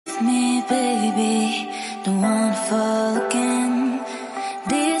me, baby. Don't wanna fall again.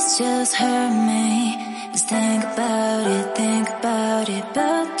 This just hurt me. Just think about it.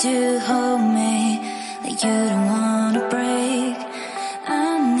 But you hold me like you don't wanna break.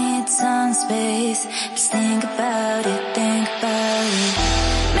 I need some space. Just think about